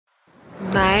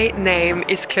My name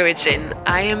is Chloe Jin.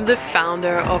 I am the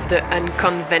founder of The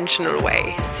Unconventional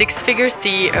Way, six-figure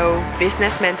CEO,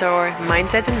 business mentor,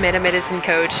 mindset and meta medicine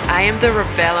coach. I am the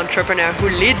rebel entrepreneur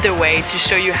who lead the way to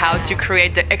show you how to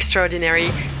create the extraordinary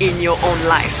in your own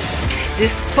life.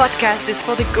 This podcast is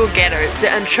for the go-getters,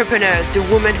 the entrepreneurs, the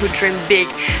women who dream big,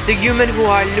 the human who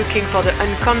are looking for the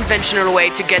unconventional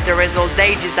way to get the result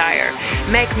they desire.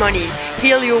 Make money,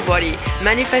 heal your body,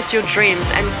 manifest your dreams,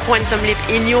 and quantum leap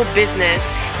in your business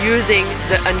using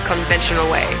the unconventional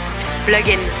way. Plug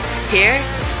in here,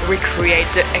 we create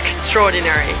the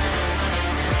extraordinary.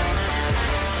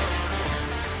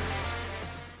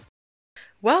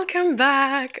 Welcome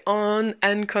back on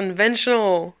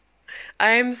Unconventional.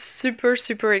 I'm super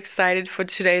excited for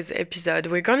today's episode.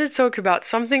 We're going to talk about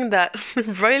something that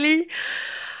really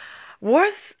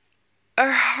was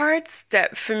a hard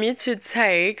step for me to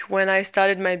take when I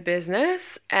started my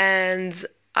business, and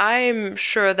I'm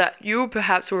sure that you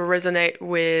perhaps will resonate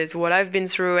with what I've been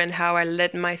through and how I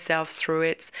led myself through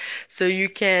it, so you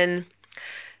can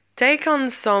take on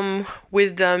some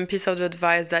wisdom, piece of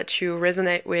advice that you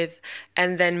resonate with,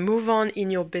 and then move on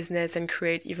in your business and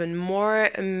create even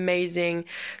more amazing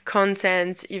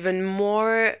content, even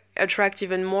more attract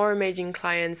even more amazing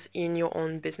clients in your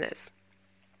own business.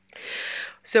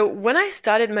 So when I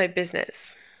started my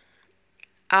business,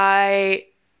 I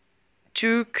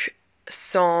took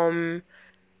some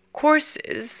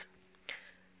courses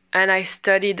and I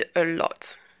studied a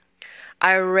lot.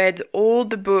 I read all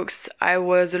the books. I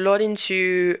was a lot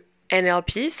into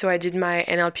NLP, so I did my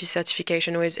NLP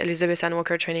certification with Elizabeth Ann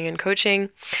Walker Training and Coaching.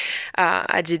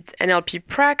 I did NLP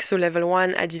Prac, so level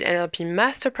 1. I did NLP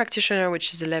Master Practitioner,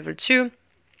 which is a level 2.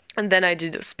 And then I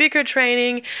did speaker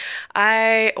training.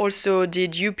 I also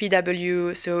did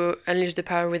UPW, so Unleash the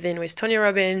Power Within with Tony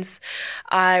Robbins.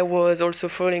 I was also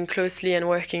following closely and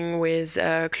working with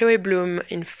Chloe Bloom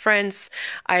in France.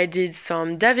 I did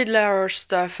some David Laroche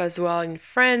stuff as well in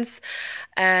France.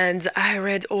 And I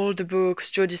read all the books,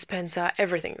 Joe Dispenza,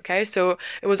 everything, okay? So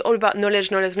it was all about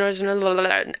knowledge,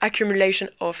 accumulation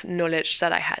of knowledge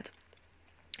that I had.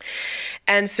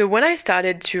 And so when I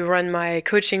started to run my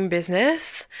coaching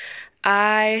business,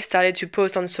 I started to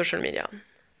post on social media.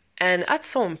 And at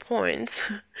some point,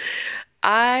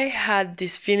 I had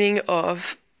this feeling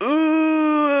of,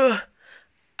 ooh,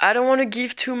 I don't want to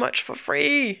give too much for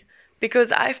free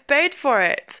because I've paid for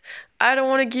it. I don't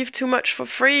want to give too much for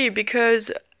free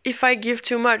because if I give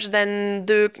too much, then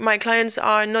my clients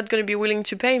are not going to be willing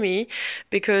to pay me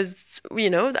because,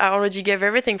 I already gave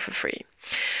everything for free.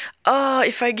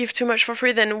 If I give too much for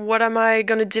free, then what am I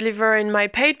going to deliver in my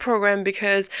paid program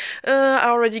because I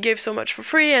already gave so much for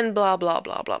free and blah, blah,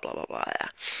 blah, blah, blah, blah, blah.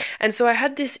 And so I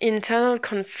had this internal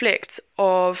conflict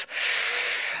of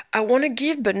I want to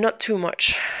give, but not too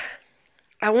much.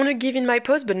 I want to give in my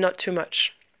post, but not too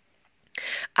much.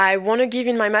 I want to give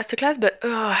in my masterclass, but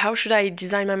how should I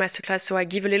design my masterclass so I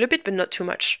give a little bit, but not too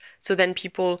much? So then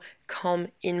people come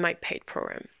in my paid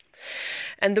program.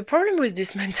 And the problem with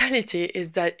this mentality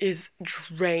is that it's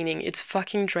draining. It's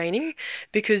fucking draining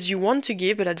because you want to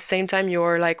give, but at the same time,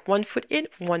 you're like 1 foot in,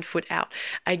 1 foot out.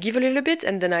 I give a little bit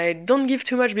and then I don't give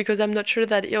too much because I'm not sure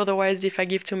that otherwise if I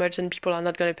give too much, then people are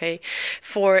not going to pay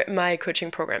for my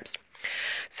coaching programs.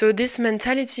 So this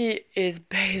mentality is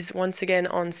based once again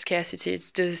on scarcity.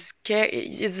 It's the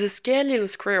scared little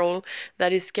squirrel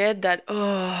that is scared that,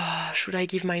 should I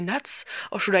give my nuts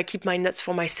or should I keep my nuts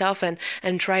for myself and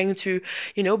trying to,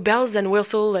 bells and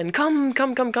whistle and come,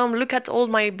 look at all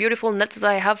my beautiful nuts that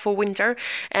I have for winter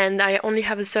and I only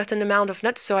have a certain amount of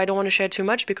nuts, so I don't want to share too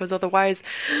much because otherwise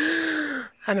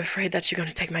I'm afraid that you're going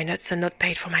to take my nuts and not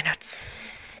pay for my nuts.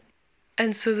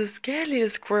 And so the scared little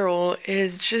squirrel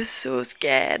is just so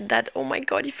scared that, oh my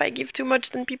God, if I give too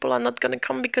much, then people are not going to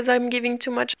come because I'm giving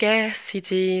too much.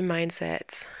 Scarcity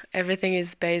mindset. Everything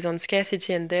is based on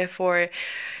scarcity and therefore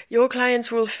your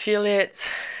clients will feel it,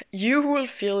 you will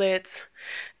feel it,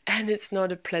 and it's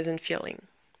not a pleasant feeling.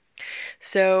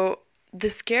 So the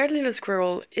scared little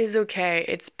squirrel is okay.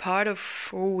 It's part of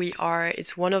who we are.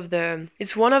 It's one of the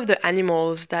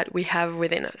animals that we have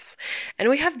within us. And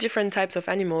we have different types of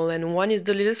animal, and one is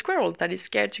the little squirrel that is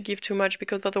scared to give too much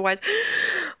because otherwise,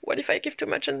 what if I give too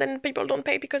much and then people don't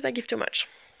pay because I give too much?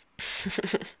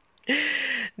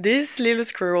 This little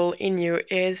squirrel in you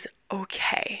is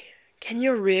okay. Can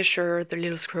you reassure the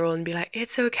little squirrel and be like,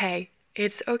 it's okay.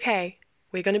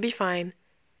 We're going to be fine.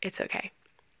 It's okay.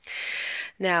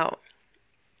 Now,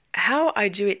 how I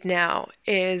do it now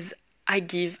is I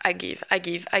give. And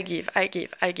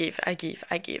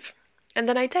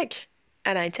then I take.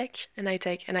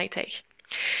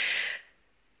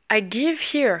 I give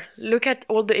here, look at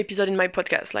all the episodes in my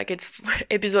podcast, like it's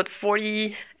episode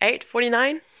 48,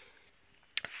 49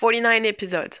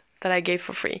 episodes that I gave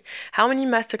for free. How many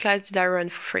masterclass did I run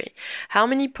for free? How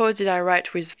many posts did I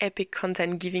write with epic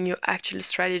content, giving you actual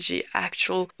strategy,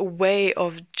 actual way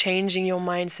of changing your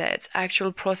mindset,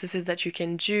 actual processes that you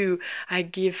can do? I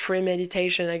give free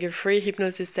meditation, I give free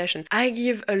hypnosis session. I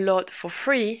give a lot for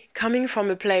free, coming from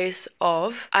a place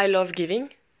of I love giving.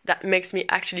 That makes me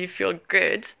actually feel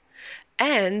good.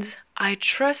 And I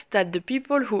trust that the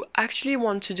people who actually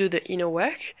want to do the inner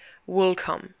work will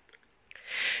come.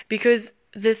 Because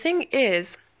the thing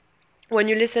is, when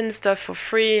you listen to stuff for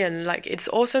free, and like it's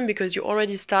awesome because you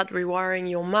already start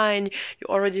rewiring your mind, you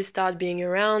already start being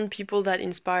around people that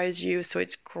inspires you, so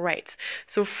it's great.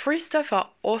 So free stuff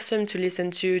are awesome to listen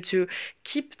to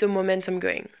keep the momentum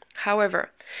going.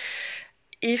 However,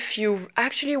 if you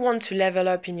actually want to level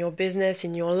up in your business,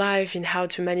 in your life, in how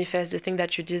to manifest the thing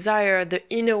that you desire, the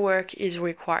inner work is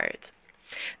required.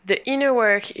 The inner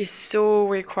work is so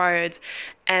required,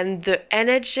 and the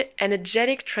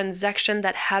energetic transaction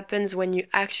that happens when you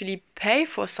actually pay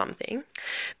for something,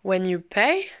 when you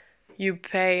pay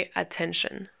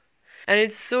attention. And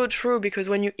it's so true, because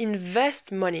when you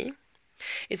invest money,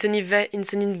 it's an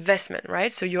investment,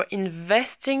 right? So you're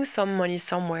investing some money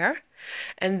somewhere,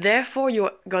 and therefore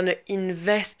you're going to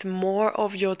invest more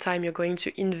of your time, you're going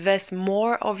to invest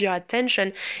more of your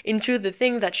attention into the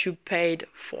thing that you paid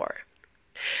for.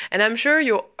 And I'm sure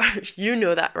you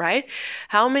know that, right?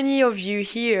 How many of you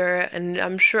here, and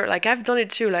I'm sure, like I've done it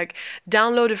too, like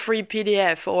download a free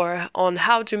PDF or on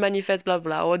how to manifest blah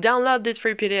blah, or download this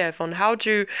free PDF on how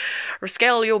to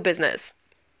scale your business.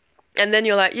 And then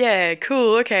you're like, yeah,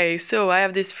 cool, okay, so I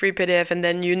have this free PDF, and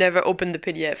then you never open the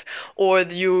PDF. Or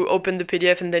you open the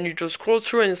PDF and then you just scroll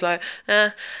through and it's like,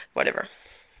 whatever.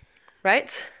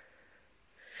 Right?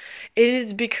 It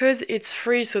is because it's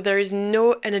free, so there is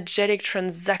no energetic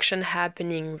transaction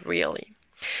happening really.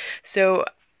 So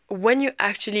when you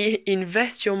actually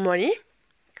invest your money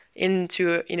in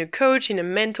a coach, in a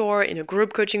mentor, in a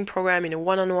group coaching program, in a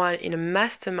one-on-one, in a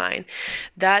mastermind,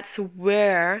 that's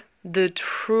where the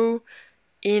true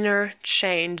inner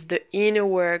change, the inner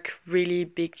work really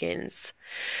begins.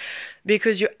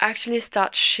 Because you actually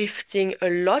start shifting a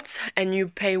lot, and you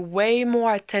pay way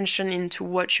more attention into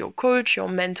what your coach, your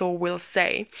mentor will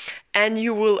say, and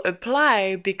you will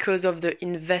apply because of the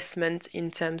investment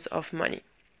in terms of money.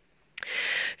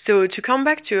 So to come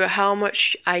back to how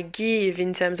much I give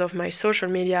in terms of my social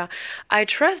media, I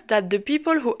trust that the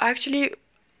people who actually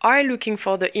are looking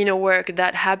for the inner work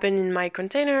that happen in my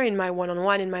container, in my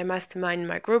one-on-one, in my mastermind, in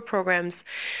my group programs,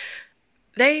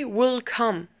 they will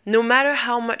come no matter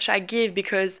how much I give,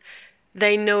 because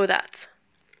they know that.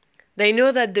 They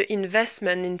know that the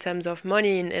investment in terms of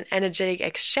money and an energetic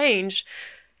exchange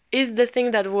is the thing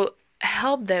that will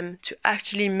help them to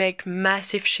actually make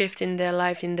massive shift in their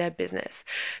life, in their business.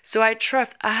 So I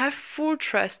have full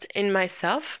trust in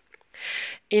myself,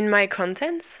 in my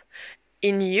contents,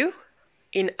 in you,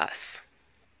 in us.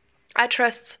 I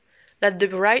trust that the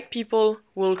right people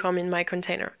will come in my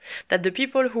container, that the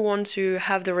people who want to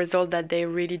have the result that they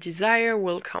really desire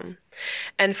will come.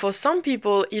 And for some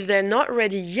people, if they're not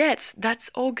ready yet,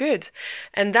 that's all good.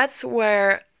 And that's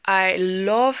where I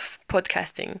love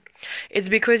podcasting. It's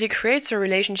because it creates a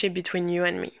relationship between you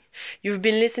and me. You've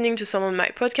been listening to some of my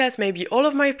podcasts, maybe all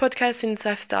of my podcasts since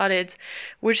I've started,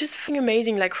 which is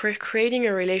amazing, like we're creating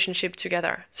a relationship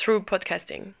together through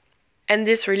podcasting. And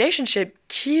this relationship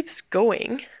keeps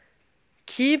going,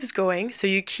 so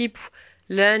you keep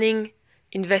learning,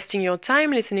 investing your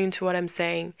time, listening to what I'm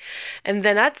saying. And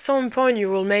then at some point you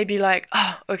will maybe like,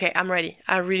 oh, okay, I'm ready.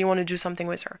 I really want to do something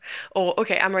with her. Or,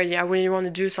 okay, I'm ready. I really want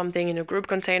to do something in a group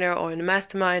container or in a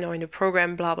mastermind or in a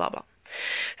program, blah, blah, blah.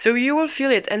 So you will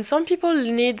feel it. And some people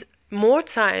need more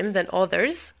time than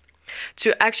others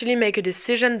to actually make a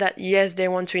decision that, yes, they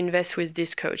want to invest with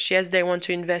this coach. Yes, they want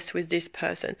to invest with this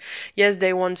person. Yes,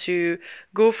 they want to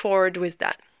go forward with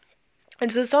that.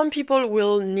 And so some people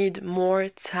will need more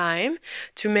time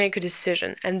to make a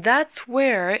decision. And that's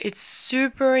where it's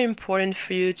super important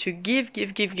for you to give.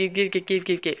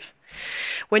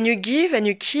 When you give and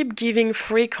you keep giving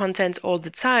free content all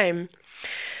the time,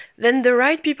 then the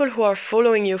right people who are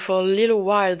following you for a little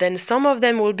while, then some of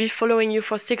them will be following you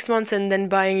for 6 months and then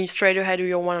buying you straight ahead with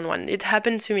your one-on-one. It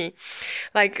happened to me.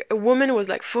 Like a woman was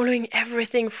like following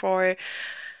everything for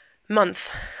month,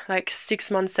 like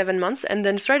 6 months, 7 months, and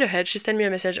then straight ahead she sent me a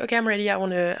message, okay, I'm ready, I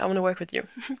want to work with you.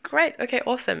 Great, okay,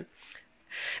 awesome.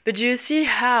 But do you see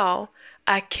how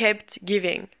I kept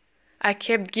giving? I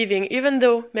kept giving, even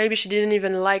though maybe she didn't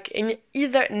even like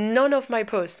none of my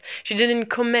posts. She didn't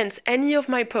comment any of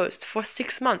my posts for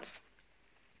 6 months.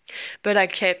 But I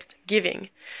kept giving.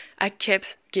 I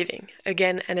kept giving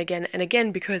again and again and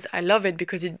again because I love it,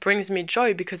 because it brings me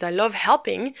joy, because I love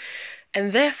helping.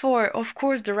 And therefore, of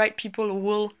course, the right people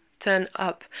will turn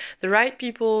up. The right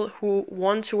people who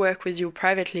want to work with you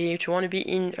privately, who want to be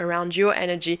in around your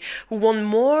energy, who want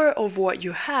more of what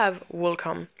you have, will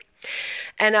come.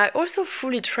 And I also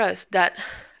fully trust that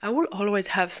I will always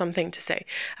have something to say.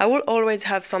 I will always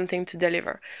have something to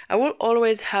deliver. I will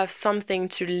always have something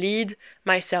to lead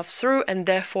myself through and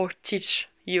therefore teach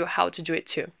you how to do it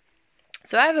too.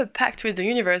 So I have a pact with the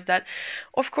universe that,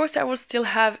 of course, I will still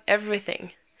have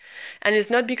everything. And it's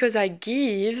not because I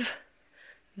give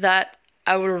that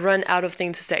I will run out of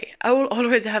things to say. I will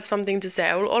always have something to say.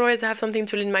 I will always have something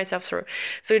to lead myself through.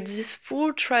 So it's this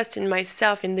full trust in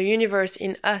myself, in the universe,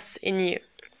 in us, in you,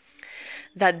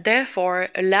 that therefore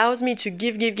allows me to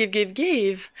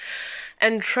give.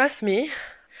 And trust me,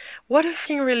 what a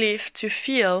fucking relief to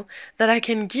feel that I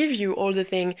can give you all the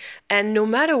thing. And no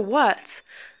matter what,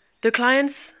 the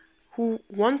clients who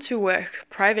want to work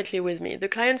privately with me, the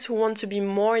clients who want to be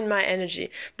more in my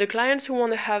energy, the clients who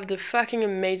want to have the fucking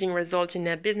amazing result in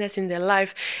their business, in their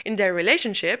life, in their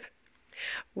relationship,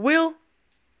 will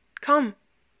come.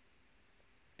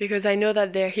 Because I know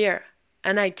that they're here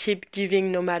and I keep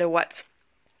giving no matter what.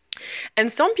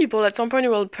 And some people at some point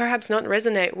will perhaps not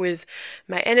resonate with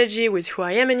my energy, with who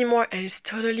I am anymore, and it's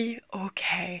totally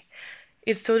okay.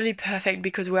 It's totally perfect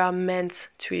because we are meant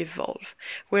to evolve.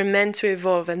 We're meant to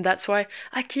evolve, and that's why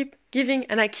I keep giving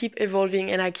and I keep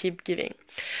evolving and I keep giving.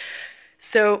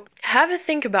 So have a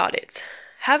think about it.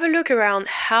 Have a look around.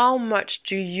 How much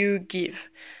do you give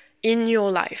in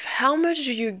your life? How much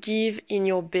do you give in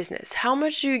your business? How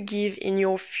much do you give in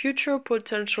your future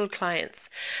potential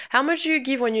clients? How much do you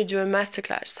give when you do a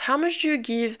masterclass? How much do you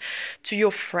give to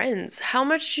your friends? How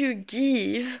much do you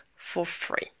give for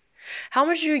free? How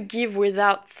much do you give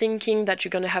without thinking that you're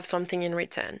going to have something in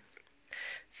return?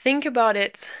 Think about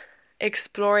it.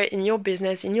 Explore it in your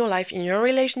business, in your life, in your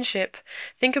relationship.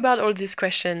 Think about all these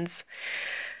questions.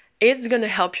 It's going to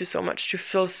help you so much to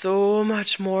feel so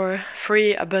much more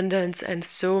free, abundant, and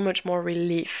so much more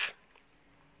relief.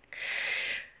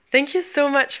 Thank you so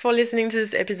much for listening to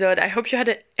this episode. I hope you had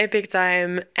an epic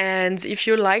time. And if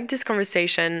you liked this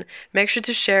conversation, make sure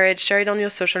to share it on your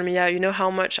social media. You know how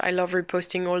much I love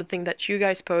reposting all the things that you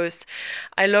guys post.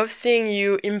 I love seeing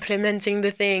you implementing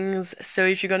the things. So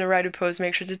if you're going to write a post,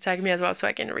 make sure to tag me as well so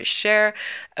I can reshare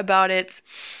about it.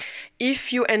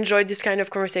 If you enjoyed this kind of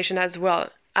conversation as well,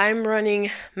 I'm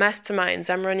running masterminds,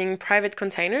 I'm running private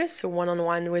containers, so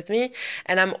one-on-one with me,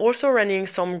 and I'm also running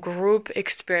some group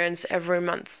experience every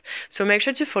month. So make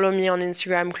sure to follow me on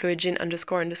Instagram,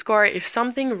 ___. If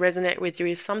something resonates with you,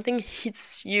 if something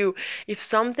hits you, if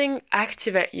something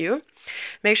activates you,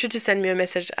 make sure to send me a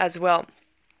message as well.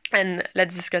 And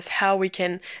let's discuss how we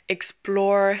can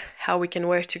explore, how we can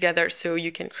work together so you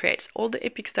can create all the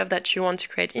epic stuff that you want to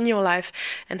create in your life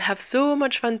and have so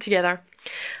much fun together.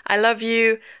 I love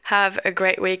you. Have a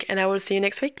great week and I will see you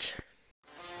next week.